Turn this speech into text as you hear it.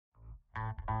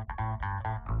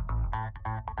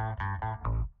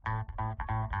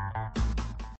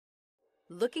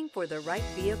Looking for the right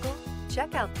vehicle?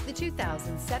 Check out the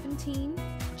 2017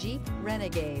 Jeep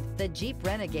Renegade. The Jeep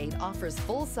Renegade offers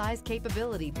full-size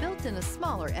capability built in a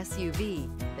smaller SUV.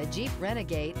 The Jeep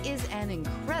Renegade is an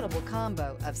incredible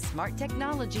combo of smart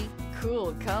technology,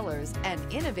 cool colors, and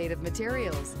innovative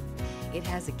materials. It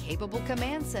has a capable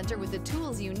command center with the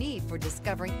tools you need for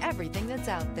discovering everything that's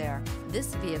out there.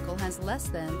 This vehicle has less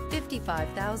than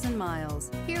 55,000 miles.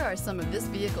 Here are some of this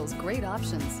vehicle's great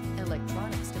options: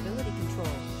 electronic stability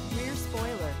control, rear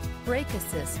spoiler, brake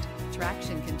assist,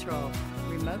 traction control,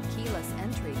 remote keyless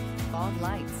entry, fog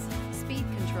lights, speed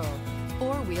control,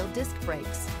 four-wheel disc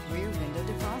brakes, rear window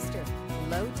defroster,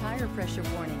 low tire pressure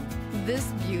warning.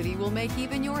 This beauty will make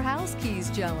even your house keys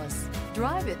jealous.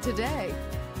 Drive it today.